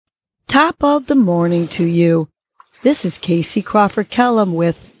Top of the morning to you. This is Casey Crawford Kellum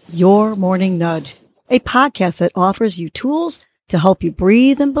with Your Morning Nudge, a podcast that offers you tools to help you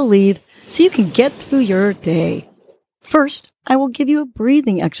breathe and believe so you can get through your day. First, I will give you a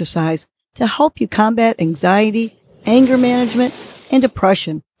breathing exercise to help you combat anxiety, anger management, and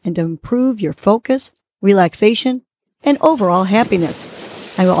depression, and to improve your focus, relaxation, and overall happiness.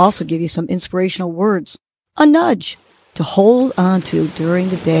 I will also give you some inspirational words, a nudge to hold on to during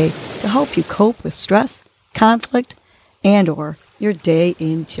the day to help you cope with stress, conflict, and or your day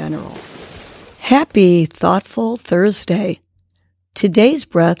in general. Happy Thoughtful Thursday. Today's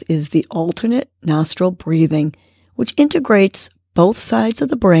breath is the alternate nostril breathing, which integrates both sides of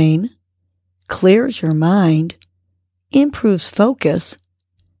the brain, clears your mind, improves focus,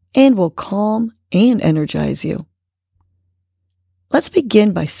 and will calm and energize you. Let's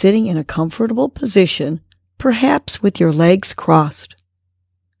begin by sitting in a comfortable position, perhaps with your legs crossed.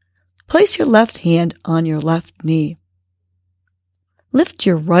 Place your left hand on your left knee. Lift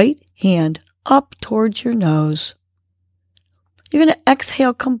your right hand up towards your nose. You're going to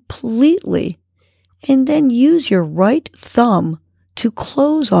exhale completely and then use your right thumb to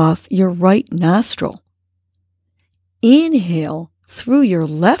close off your right nostril. Inhale through your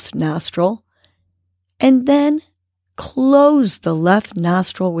left nostril and then close the left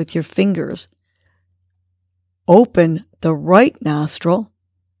nostril with your fingers. Open the right nostril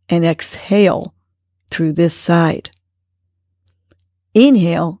and exhale through this side.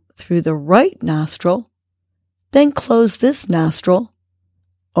 Inhale through the right nostril, then close this nostril,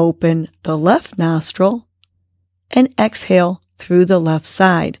 open the left nostril, and exhale through the left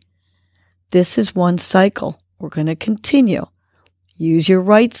side. This is one cycle. We're going to continue. Use your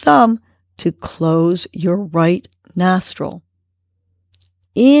right thumb to close your right nostril.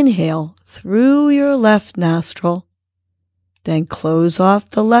 Inhale through your left nostril, then close off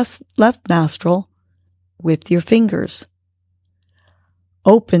the left nostril with your fingers.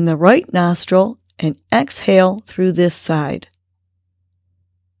 Open the right nostril and exhale through this side.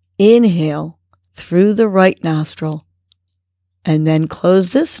 Inhale through the right nostril and then close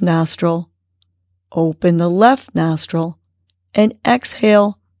this nostril. Open the left nostril and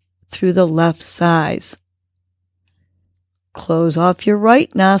exhale through the left sides. Close off your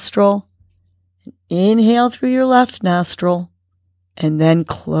right nostril. Inhale through your left nostril and then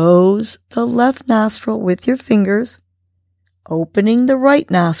close the left nostril with your fingers, opening the right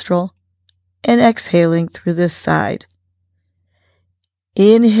nostril and exhaling through this side.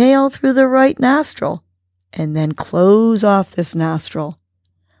 Inhale through the right nostril and then close off this nostril.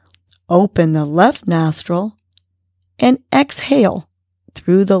 Open the left nostril and exhale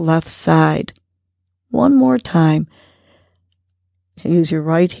through the left side. One more time. Use your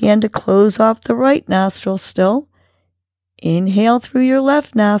right hand to close off the right nostril still. Inhale through your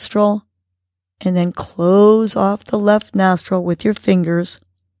left nostril and then close off the left nostril with your fingers.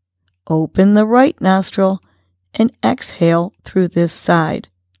 Open the right nostril and exhale through this side.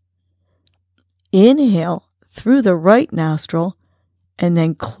 Inhale through the right nostril and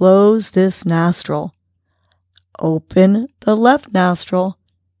then close this nostril. Open the left nostril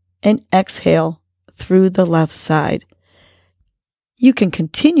and exhale through the left side. You can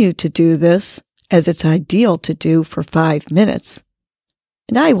continue to do this as it's ideal to do for 5 minutes.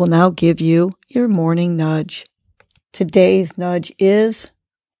 And I will now give you your morning nudge. Today's nudge is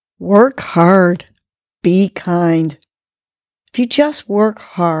work hard, be kind. If you just work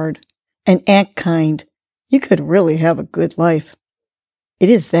hard and act kind, you could really have a good life. It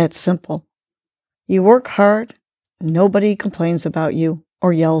is that simple. You work hard, nobody complains about you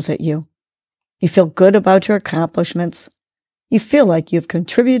or yells at you. You feel good about your accomplishments. You feel like you've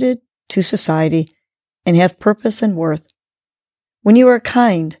contributed to society and have purpose and worth. When you are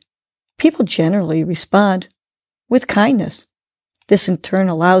kind, people generally respond with kindness. This in turn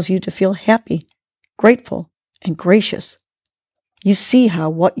allows you to feel happy, grateful, and gracious. You see how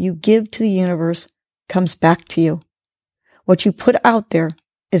what you give to the universe comes back to you. What you put out there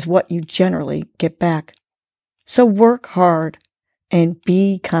is what you generally get back. So work hard and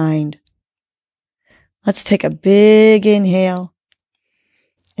be kind. Let's take a big inhale.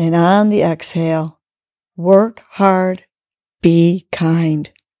 And on the exhale, work hard, be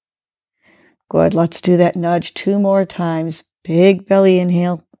kind. Good. Let's do that nudge 2 more times. Big belly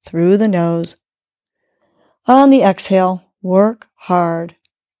inhale through the nose. On the exhale, work hard,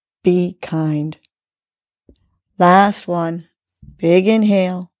 be kind. Last one. Big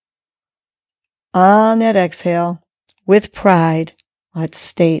inhale. On that exhale, with pride, let's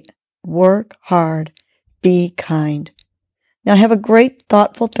state, work hard, be kind. Now have a great,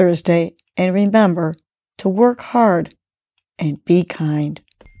 thoughtful Thursday, and remember to work hard and be kind.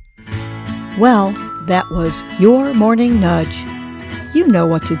 Well, that was your morning nudge. You know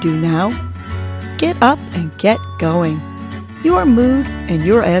what to do now. Get up and get going. Your mood and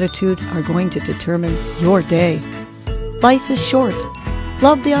your attitude are going to determine your day. Life is short.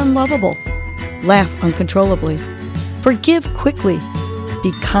 Love the unlovable. Laugh uncontrollably. Forgive quickly.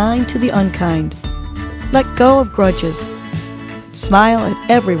 Be kind to the unkind. Let go of grudges. Smile at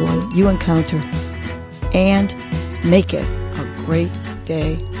everyone you encounter. And make it a great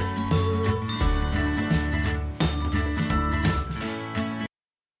day.